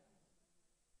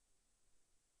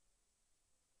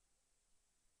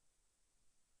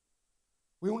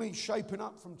 We all need shaping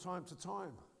up from time to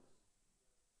time.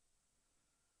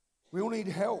 We all need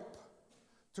help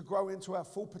to grow into our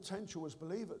full potential as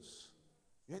believers.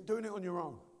 You ain't doing it on your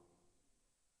own.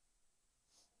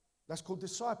 That's called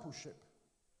discipleship.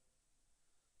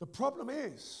 The problem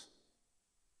is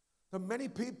that many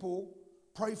people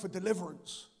pray for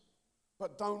deliverance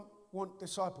but don't want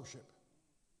discipleship.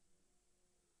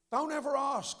 Don't ever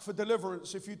ask for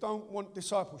deliverance if you don't want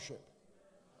discipleship.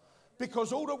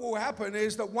 Because all that will happen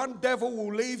is that one devil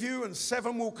will leave you and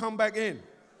 7 will come back in.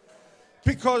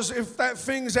 Because if that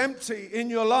thing's empty in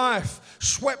your life,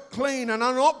 swept clean and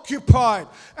unoccupied,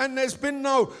 and there's been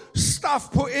no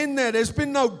stuff put in there, there's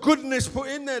been no goodness put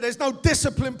in there, there's no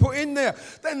discipline put in there,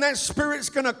 then that spirit's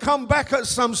going to come back at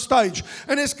some stage,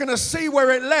 and it's going to see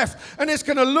where it left, and it's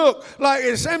going to look like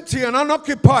it's empty and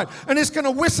unoccupied, and it's going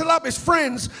to whistle up its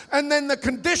friends, and then the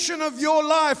condition of your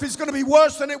life is going to be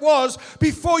worse than it was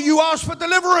before you asked for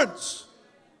deliverance.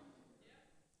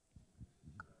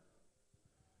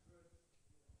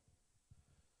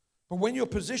 But when you're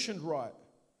positioned right,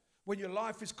 when your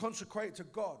life is consecrated to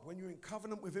God, when you're in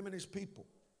covenant with him and his people,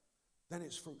 then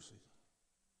it's fruit season.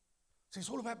 So it's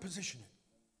all about positioning.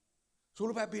 It's all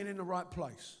about being in the right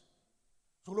place.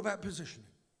 It's all about positioning.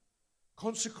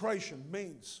 Consecration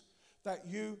means that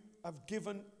you have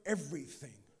given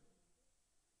everything.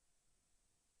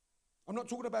 I'm not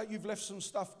talking about you've left some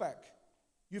stuff back.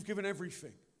 You've given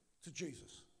everything to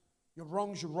Jesus. Your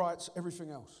wrongs, your rights, everything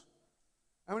else.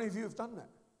 How many of you have done that?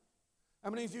 How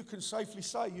many of you can safely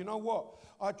say, you know what?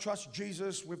 I trust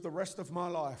Jesus with the rest of my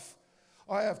life.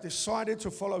 I have decided to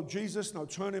follow Jesus. No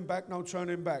turning back, no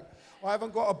turning back. I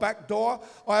haven't got a back door.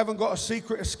 I haven't got a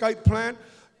secret escape plan.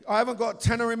 I haven't got a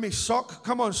tenner in me sock.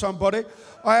 Come on, somebody.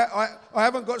 I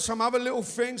haven't got some other little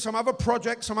thing, some other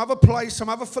project, some other place, some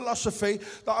other philosophy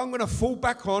that I'm going to fall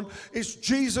back on. It's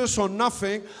Jesus or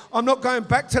nothing. I'm not going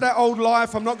back to that old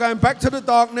life. I'm not going back to the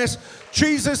darkness.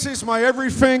 Jesus is my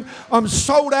everything. I'm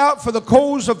sold out for the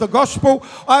cause of the gospel.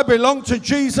 I belong to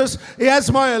Jesus. He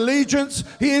has my allegiance.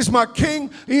 He is my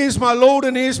King. He is my Lord,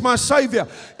 and he is my Savior.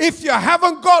 If you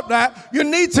haven't got that, you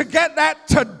need to get that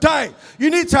today.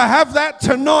 You need to have that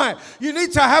tonight. You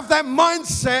need to have that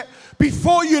mindset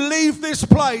before you leave this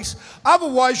place.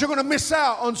 Otherwise, you're going to miss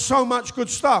out on so much good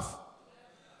stuff.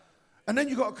 And then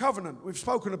you've got a covenant. We've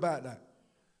spoken about that.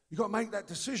 You've got to make that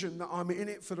decision that I'm in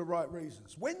it for the right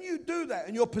reasons. When you do that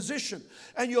and you're positioned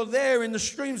and you're there in the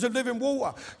streams of living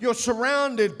water, you're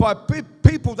surrounded by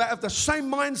people that have the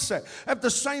same mindset, have the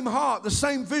same heart, the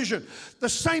same vision, the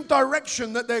same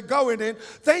direction that they're going in,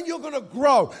 then you're going to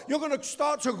grow. You're going to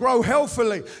start to grow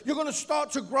healthily. You're going to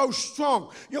start to grow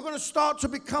strong. You're going to start to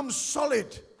become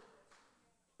solid.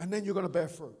 And then you're going to bear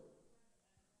fruit.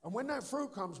 And when that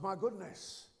fruit comes, my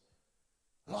goodness,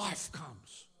 life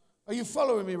comes. Are you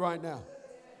following me right now?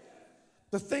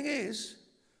 The thing is,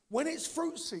 when it's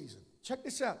fruit season, check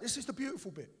this out. This is the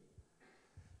beautiful bit.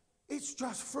 It's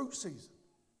just fruit season.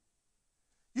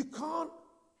 You can't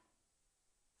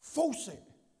force it.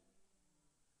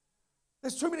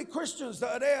 There's too many Christians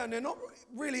that are there and they're not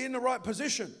really in the right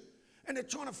position. And they're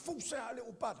trying to force out a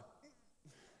little bud.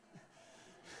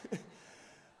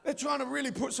 They're trying to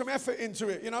really put some effort into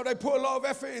it. You know, they put a lot of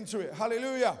effort into it.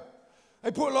 Hallelujah.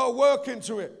 They put a lot of work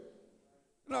into it.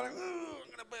 You know, like, I'm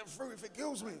going to bear fruit if it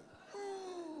kills me.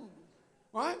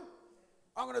 Right?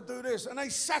 I'm going to do this. And they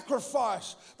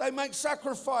sacrifice. They make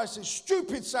sacrifices,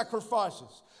 stupid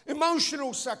sacrifices,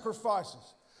 emotional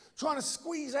sacrifices, trying to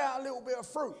squeeze out a little bit of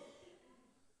fruit.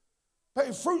 But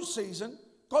in fruit season,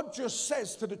 God just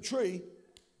says to the tree,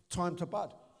 time to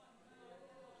bud.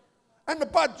 And the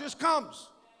bud just comes.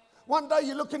 One day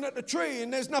you're looking at the tree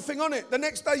and there's nothing on it. The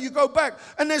next day you go back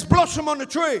and there's blossom on the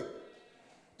tree.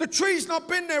 The tree's not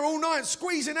been there all night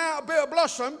squeezing out a bit of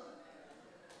blossom.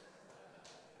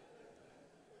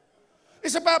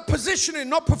 It's about positioning,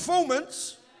 not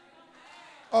performance.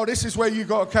 Oh, this is where you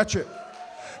got to catch it.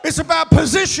 It's about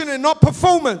positioning, not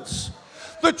performance.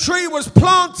 The tree was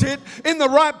planted in the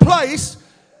right place.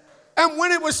 And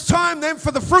when it was time then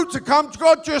for the fruit to come,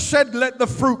 God just said, let the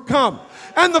fruit come.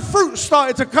 And the fruit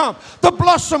started to come. The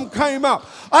blossom came up.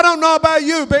 I don't know about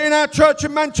you, but in our church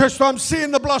in Manchester, I'm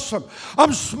seeing the blossom.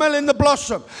 I'm smelling the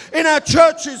blossom. In our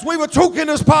churches, we were talking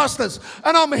as pastors,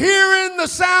 and I'm hearing the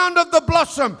sound of the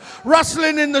blossom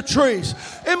rustling in the trees.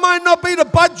 It might not be the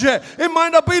bud yet. It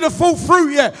might not be the full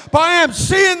fruit yet, but I am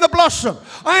seeing the blossom.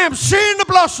 I am seeing the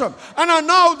blossom. And I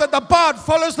know that the bud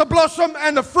follows the blossom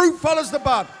and the fruit follows the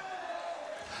bud.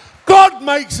 God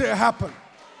makes it happen.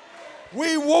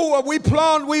 We water, we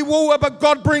plant, we water, but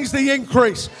God brings the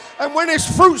increase. And when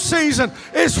it's fruit season,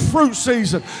 it's fruit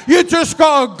season. You just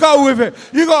got to go with it.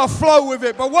 You got to flow with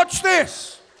it. But watch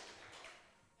this.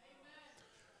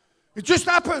 It just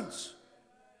happens.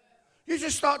 You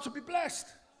just start to be blessed.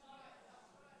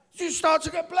 You start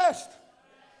to get blessed.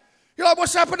 You're like,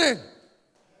 what's happening?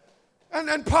 And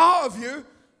then part of you,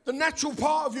 the natural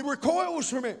part of you, recoils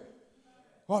from it.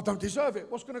 Oh, I don't deserve it.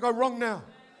 What's going to go wrong now?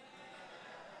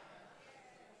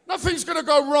 Nothing's going to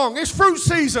go wrong. It's fruit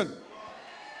season.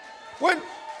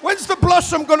 When's the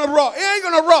blossom going to rot? It ain't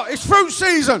going to rot. It's fruit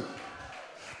season.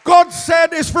 God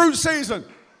said it's fruit season.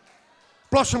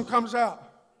 Blossom comes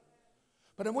out.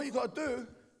 But then what you got to do,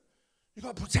 you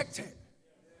got to protect it.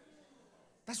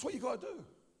 That's what you got to do.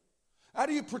 How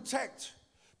do you protect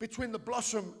between the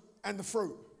blossom and the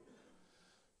fruit?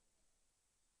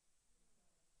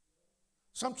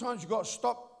 Sometimes you got to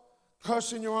stop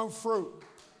cursing your own fruit.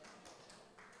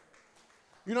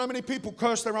 You know how many people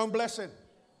curse their own blessing?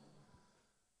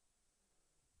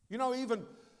 You know, even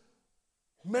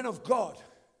men of God.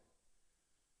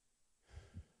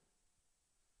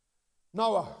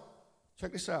 Noah,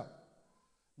 check this out.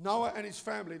 Noah and his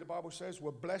family, the Bible says,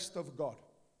 were blessed of God.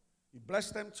 He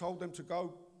blessed them, told them to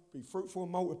go be fruitful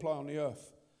and multiply on the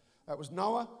earth. That was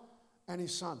Noah and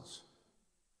his sons.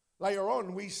 Later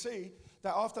on, we see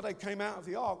that after they came out of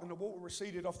the ark and the water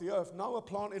receded off the earth, Noah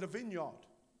planted a vineyard.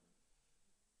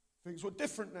 Things were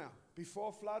different now.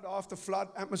 Before flood, after flood,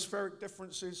 atmospheric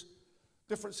differences,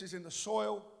 differences in the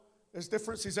soil. There's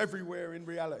differences everywhere in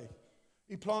reality.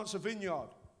 He plants a vineyard.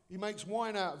 He makes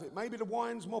wine out of it. Maybe the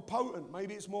wine's more potent.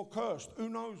 Maybe it's more cursed. Who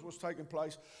knows what's taking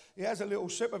place? He has a little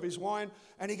sip of his wine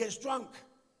and he gets drunk.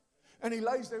 And he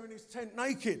lays there in his tent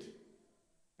naked.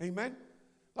 Amen?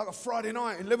 Like a Friday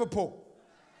night in Liverpool.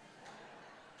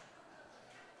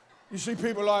 You see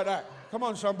people like that. Come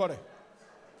on, somebody.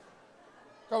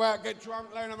 Go out, get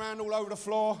drunk, laying around all over the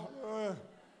floor.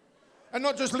 And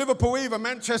not just Liverpool either.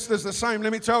 Manchester's the same,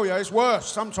 let me tell you. It's worse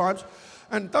sometimes.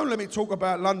 And don't let me talk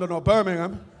about London or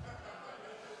Birmingham.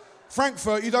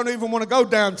 Frankfurt, you don't even want to go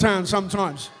downtown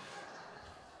sometimes.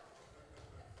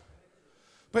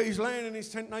 But he's laying in his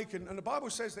tent naked. And the Bible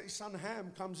says that his son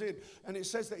Ham comes in. And it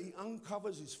says that he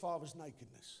uncovers his father's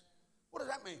nakedness. What does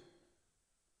that mean?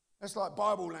 That's like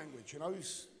Bible language, you know.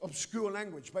 It's obscure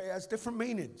language, but it has different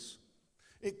meanings.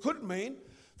 It could mean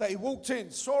that he walked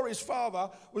in, saw his father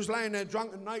was laying there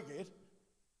drunk and naked,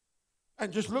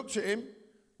 and just looked at him,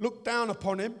 looked down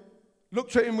upon him,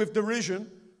 looked at him with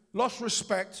derision, lost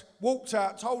respect, walked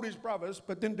out, told his brothers,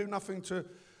 but didn't do nothing to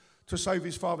save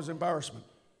his father's embarrassment.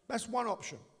 That's one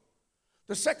option.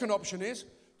 The second option is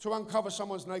to uncover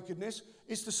someone's nakedness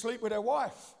is to sleep with their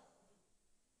wife.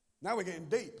 Now we're getting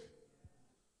deep,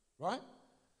 right?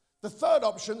 The third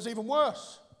option's even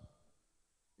worse.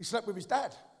 He slept with his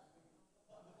dad.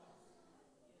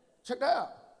 Check that out.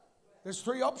 There's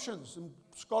three options, and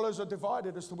scholars are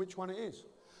divided as to which one it is.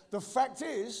 The fact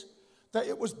is that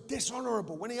it was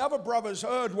dishonorable. When the other brothers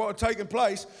heard what had taken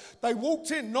place, they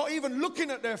walked in, not even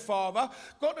looking at their father,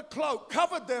 got the cloak,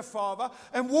 covered their father,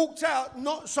 and walked out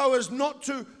not so as not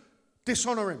to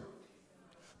dishonor him.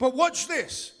 But watch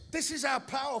this. This is how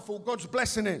powerful God's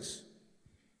blessing is.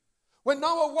 When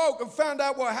Noah woke and found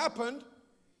out what happened,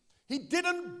 he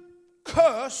didn't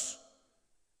curse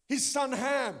his son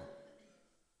Ham.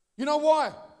 You know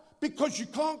why? Because you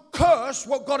can't curse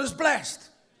what God has blessed.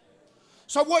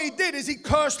 So what he did is he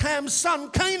cursed Ham's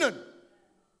son Canaan.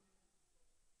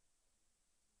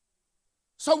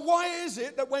 So why is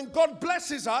it that when God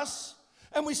blesses us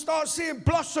and we start seeing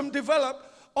blossom develop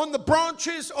on the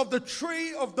branches of the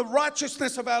tree of the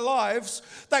righteousness of our lives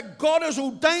that God has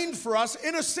ordained for us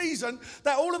in a season,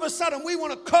 that all of a sudden we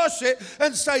want to curse it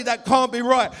and say that can't be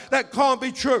right, that can't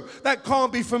be true, that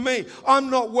can't be for me, I'm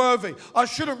not worthy, I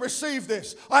shouldn't receive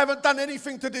this, I haven't done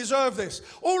anything to deserve this.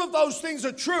 All of those things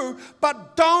are true,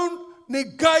 but don't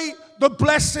negate the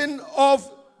blessing of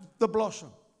the blossom.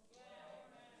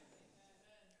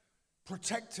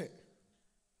 Protect it.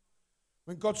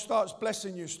 When God starts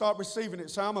blessing you, start receiving it.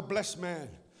 Say, I'm a blessed man.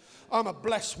 I'm a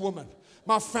blessed woman.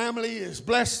 My family is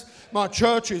blessed. My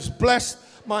church is blessed.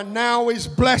 My now is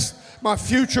blessed. My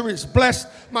future is blessed.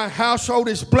 My household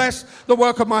is blessed. The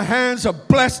work of my hands are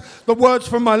blessed. The words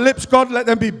from my lips, God, let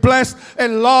them be blessed.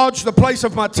 Enlarge the place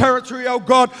of my territory, oh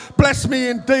God. Bless me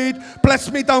indeed.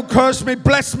 Bless me, don't curse me.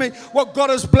 Bless me. What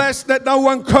God has blessed, let no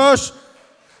one curse.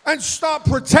 And start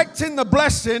protecting the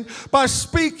blessing by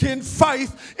speaking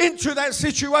faith into that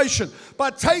situation. By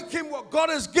taking what God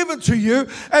has given to you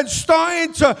and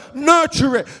starting to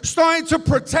nurture it, starting to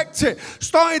protect it,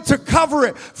 starting to cover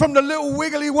it from the little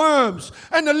wiggly worms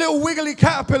and the little wiggly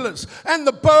caterpillars and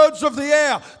the birds of the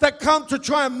air that come to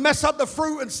try and mess up the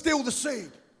fruit and steal the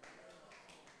seed.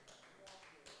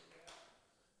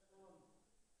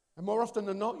 And more often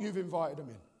than not, you've invited them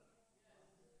in.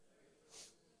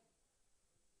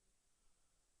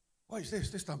 What is this?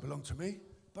 This don't belong to me.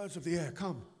 Birds of the air,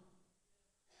 come.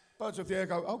 Birds of the air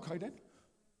go, okay then.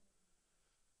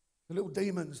 The little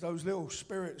demons, those little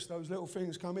spirits, those little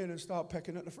things come in and start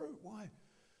pecking at the fruit. Why?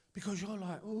 Because you're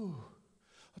like, oh,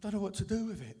 I don't know what to do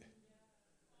with it.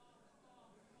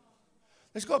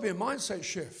 There's got to be a mindset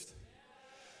shift.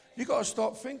 You've got to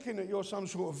stop thinking that you're some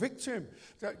sort of victim.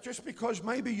 That just because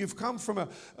maybe you've come from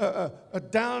a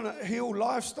downhill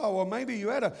lifestyle, or maybe you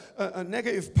had a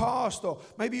negative past, or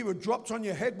maybe you were dropped on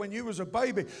your head when you was a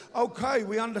baby. Okay,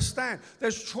 we understand.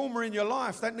 There's trauma in your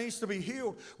life that needs to be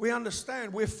healed. We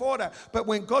understand. We're for that. But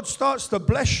when God starts to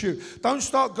bless you, don't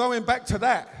start going back to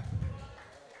that.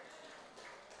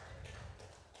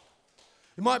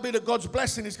 It might be that God's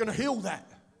blessing is going to heal that.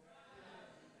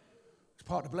 It's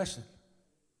part of the blessing.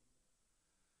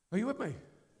 Are you with me?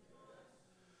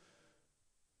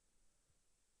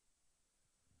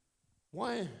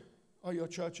 Why are your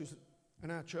churches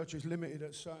and our churches limited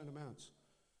at certain amounts?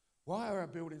 Why are our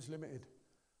buildings limited?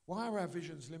 Why are our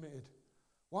visions limited?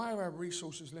 Why are our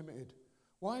resources limited?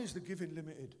 Why is the giving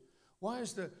limited? Why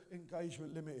is the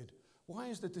engagement limited? Why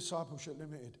is the discipleship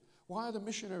limited? Why are the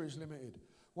missionaries limited?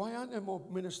 Why aren't there more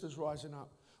ministers rising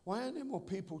up? Why aren't there more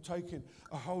people taking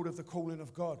a hold of the calling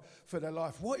of God for their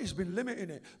life? What has been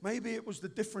limiting it? Maybe it was the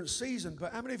different season,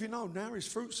 but how many of you know now is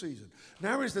fruit season?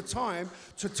 Now is the time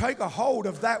to take a hold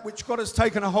of that which God has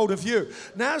taken a hold of you.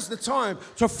 Now's the time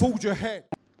to forge ahead.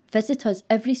 Visit us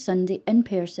every Sunday in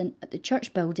person at the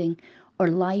church building or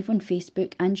live on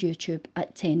Facebook and YouTube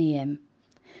at 10 a.m.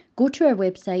 Go to our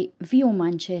website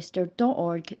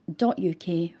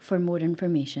vomanchester.org.uk for more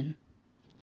information.